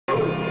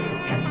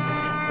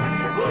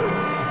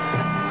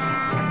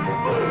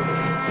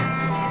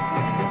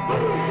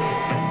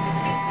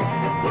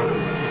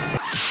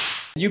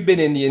you've been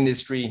in the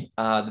industry,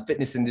 the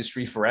fitness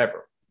industry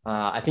forever.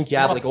 I think you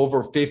have like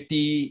over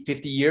 50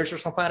 years or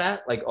something like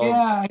that. Like,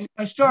 yeah,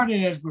 I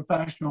started as a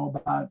professional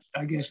about,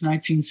 I guess,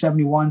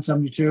 1971,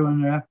 72,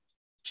 and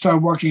started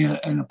working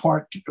in a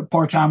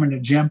part-time in a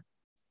gym.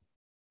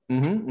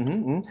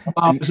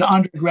 I was an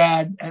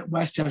undergrad at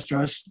Westchester.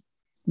 I was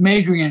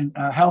majoring in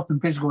health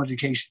and physical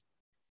education,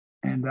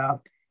 and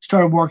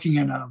started working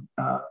in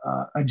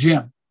a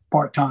gym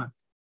part-time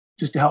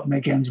just to help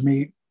make ends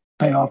meet,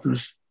 pay off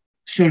those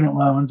student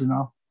loans and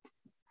all.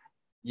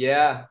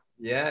 Yeah.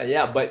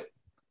 But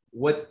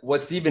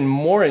what's even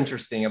more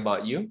interesting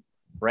about you,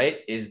 right,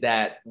 is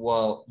that,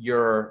 well,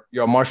 you're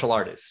a martial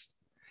artist,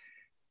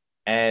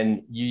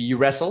 and you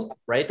wrestled,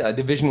 right?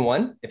 Division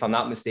I, if I'm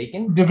not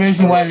mistaken.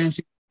 Division I.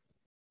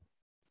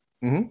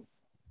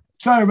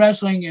 Started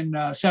wrestling in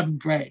 7th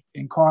grade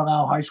in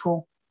Carlisle High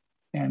School,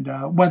 and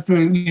went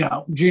through,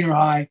 junior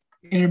high,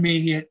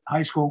 intermediate,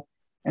 high school,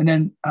 and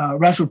then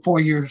wrestled 4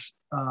 years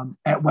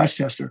at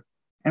Westchester,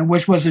 and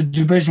which was a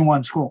Division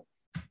I school.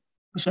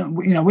 So,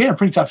 we had a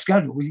pretty tough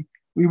schedule. We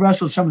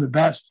wrestled some of the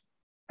best,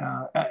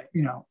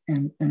 in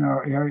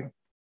our area,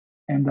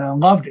 and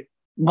loved it.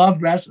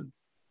 Loved wrestling.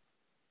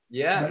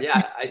 Yeah, but,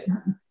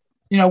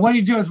 yeah. What do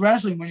you do with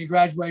wrestling when you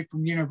graduate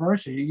from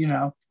university?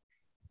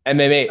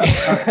 MMA.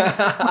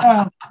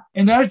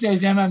 In those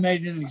days, MMA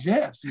didn't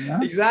exist.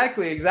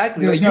 Exactly.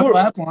 There's no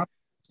platform.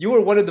 You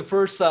were one of the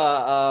first,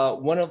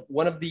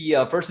 one of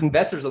the first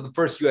investors of the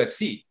first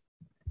UFC,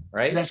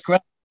 right? That's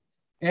correct.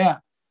 Yeah.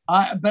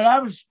 But I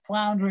was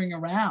floundering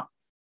around.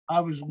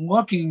 I was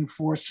looking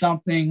for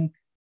something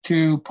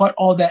to put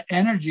all that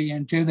energy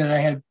into that I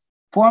had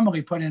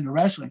formerly put into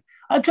wrestling.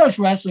 I coached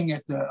wrestling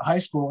at the high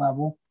school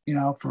level,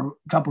 for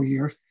a couple of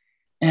years.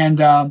 And,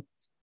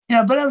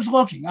 but I was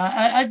looking.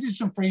 I did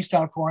some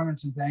freestyle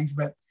tournaments and things,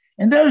 but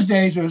in those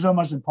days, it was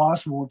almost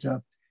impossible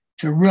to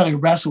really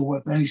wrestle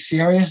with any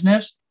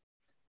seriousness,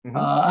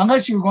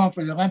 unless you were going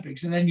for the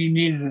Olympics, and then you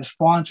needed a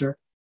sponsor.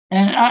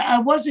 And I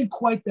wasn't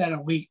quite that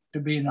elite to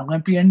be an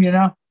Olympian,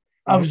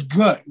 I was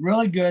good,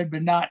 really good,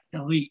 but not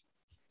elite.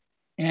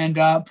 And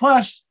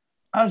plus,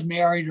 I was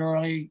married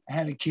early,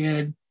 had a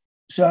kid.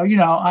 So,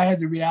 I had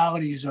the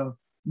realities of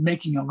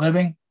making a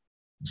living.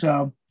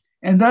 So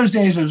in those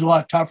days, it was a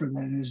lot tougher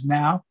than it is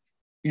now,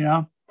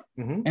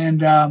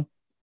 And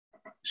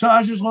so I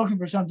was just looking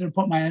for something to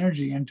put my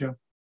energy into.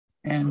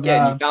 And you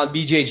found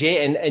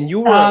BJJ, and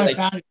you were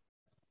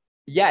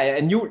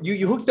and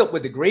you hooked up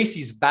with the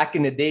Gracies back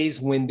in the days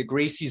when the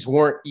Gracies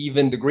weren't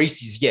even the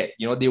Gracies yet.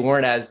 They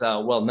weren't as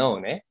well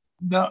known, eh?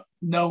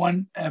 No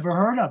one ever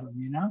heard of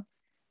them.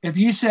 If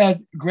you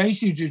said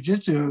Gracie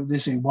Jiu-Jitsu, they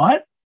say,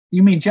 what?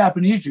 You mean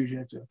Japanese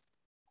Jiu-Jitsu?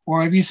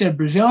 Or if you said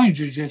Brazilian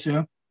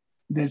Jiu-Jitsu,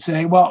 they'd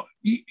say, well,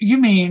 you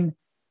mean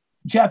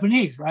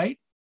Japanese, right?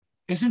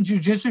 Isn't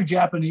Jiu-Jitsu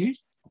Japanese?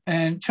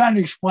 And trying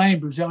to explain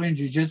Brazilian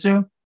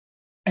Jiu-Jitsu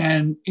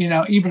and,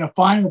 even a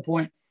final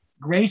point,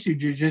 Gracie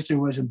Jiu-Jitsu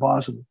was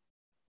impossible.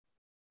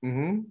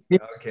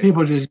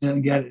 People just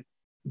didn't get it.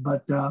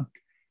 But,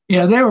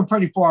 they were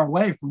pretty far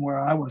away from where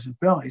I was in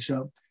Philly.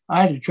 So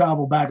I had to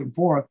travel back and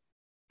forth.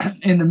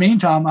 In the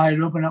meantime, I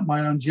had opened up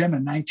my own gym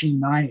in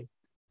 1990.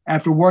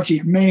 After working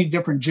at many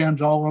different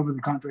gyms all over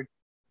the country,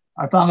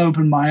 I finally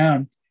opened my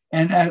own.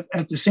 And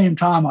at the same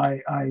time,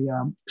 I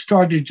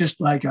started just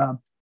like a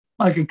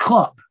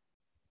club.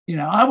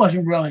 I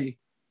wasn't really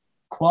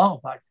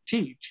qualified to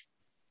teach,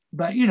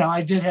 but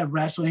I did have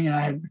wrestling,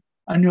 and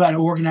I knew how to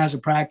organize a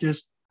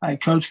practice. I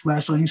coached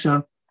wrestling,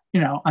 so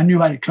I knew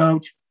how to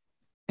coach,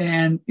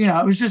 and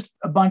it was just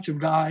a bunch of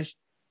guys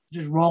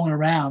just rolling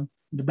around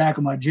in the back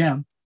of my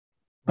gym.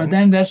 But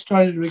then that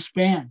started to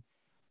expand.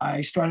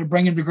 I started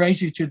bringing the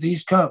Gracies to the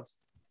East Coast,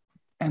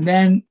 and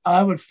then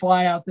I would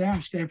fly out there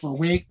and stay for a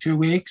week, 2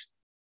 weeks,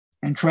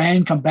 and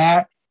train, come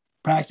back,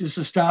 practice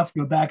the stuff,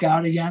 go back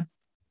out again.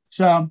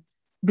 So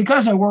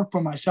because I worked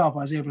for myself,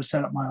 I was able to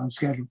set up my own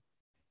schedule.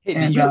 Hey,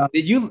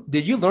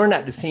 did you learn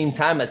at the same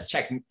time as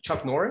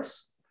Chuck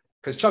Norris?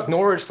 Because Chuck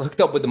Norris hooked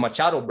up with the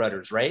Machado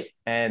brothers, right?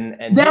 And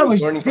that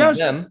was learning from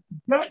them.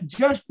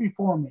 Just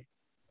before me.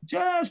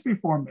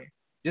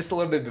 Just a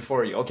little bit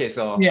before you. Okay,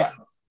 so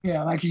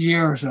yeah, like a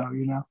year or so,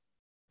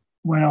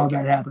 when all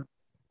that happened.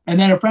 And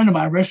then a friend of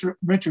mine, Richard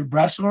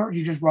Bressler,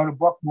 he just wrote a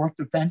book, Worth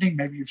Defending.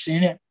 Maybe you've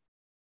seen it.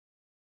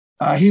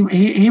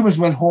 He was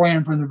with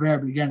Nguyen from the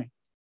very beginning.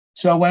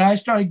 So when I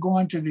started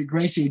going to the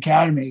Gracie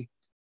Academy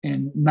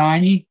in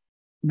 90,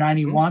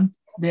 91,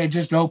 they had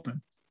just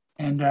opened.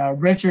 And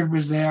Richard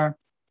was there.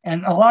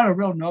 And a lot of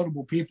real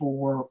notable people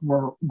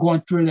were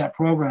going through that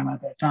program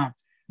at that time.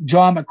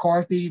 John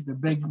McCarthy, the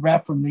big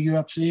rep from the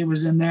UFC,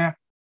 was in there.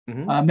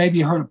 Maybe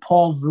you heard of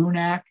Paul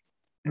Vunak.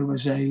 It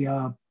was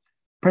a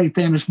pretty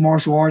famous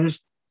martial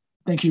artist.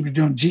 I think he was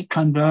doing Jeet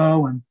Kune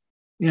Do. And,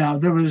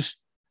 there was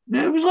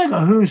like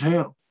a who's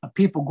who of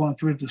people going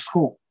through the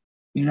school,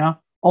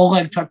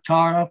 Oleg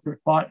Tuktarov that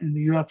fought in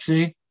the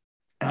UFC,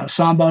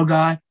 Sambo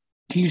guy.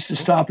 He used to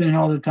stop in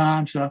all the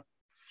time. So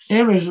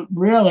it was a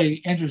really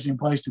interesting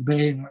place to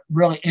be, and a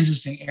really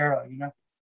interesting era,